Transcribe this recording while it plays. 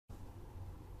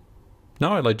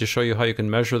Now I'd like to show you how you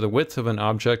can measure the width of an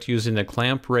object using the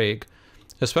clamp rake,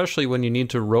 especially when you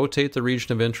need to rotate the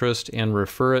region of interest and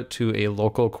refer it to a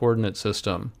local coordinate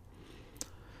system.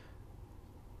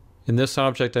 In this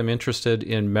object, I'm interested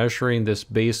in measuring this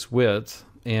base width,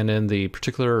 and in the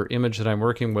particular image that I'm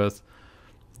working with,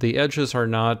 the edges are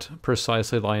not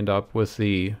precisely lined up with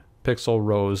the pixel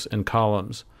rows and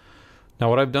columns. Now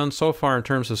what I've done so far in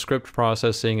terms of script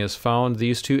processing is found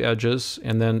these two edges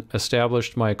and then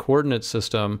established my coordinate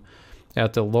system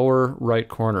at the lower right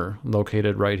corner,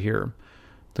 located right here.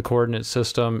 The coordinate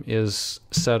system is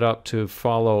set up to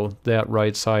follow that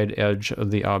right side edge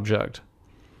of the object.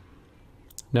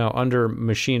 Now under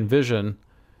machine vision,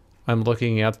 I'm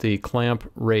looking at the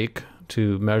clamp rake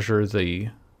to measure the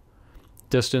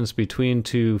distance between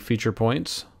two feature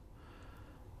points.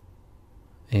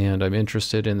 And I'm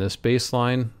interested in this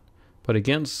baseline. But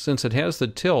again, since it has the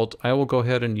tilt, I will go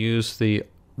ahead and use the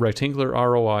rectangular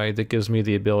ROI that gives me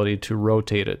the ability to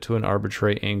rotate it to an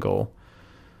arbitrary angle.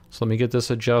 So let me get this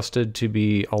adjusted to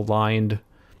be aligned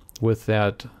with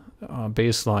that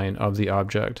baseline of the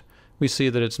object. We see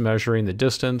that it's measuring the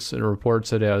distance and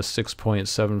reports it as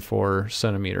 6.74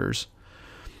 centimeters.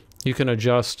 You can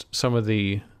adjust some of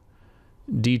the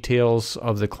details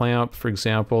of the clamp. For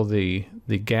example, the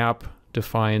gap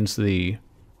defines the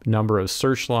number of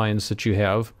search lines that you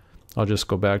have. I'll just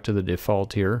go back to the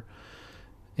default here.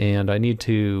 And I need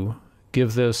to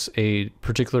give this a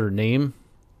particular name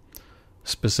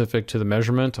specific to the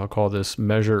measurement. I'll call this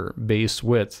measure base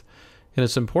width. And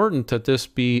it's important that this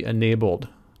be enabled.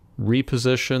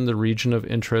 Reposition the region of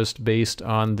interest based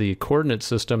on the coordinate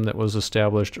system that was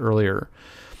established earlier.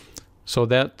 So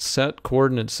that set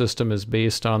coordinate system is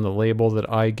based on the label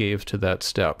that I gave to that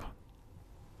step.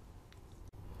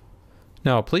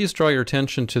 Now please draw your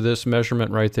attention to this measurement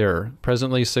right there,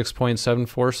 presently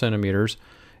 6.74 centimeters,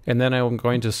 and then I'm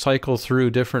going to cycle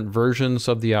through different versions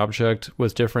of the object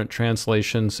with different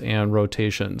translations and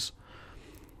rotations.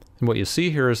 And what you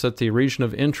see here is that the region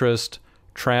of interest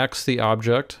tracks the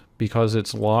object because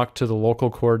it's locked to the local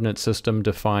coordinate system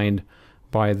defined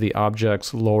by the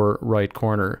object's lower right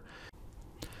corner.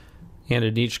 And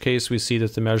in each case we see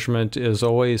that the measurement is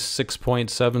always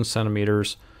 6.7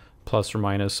 centimeters plus or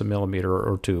minus a millimeter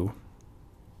or two.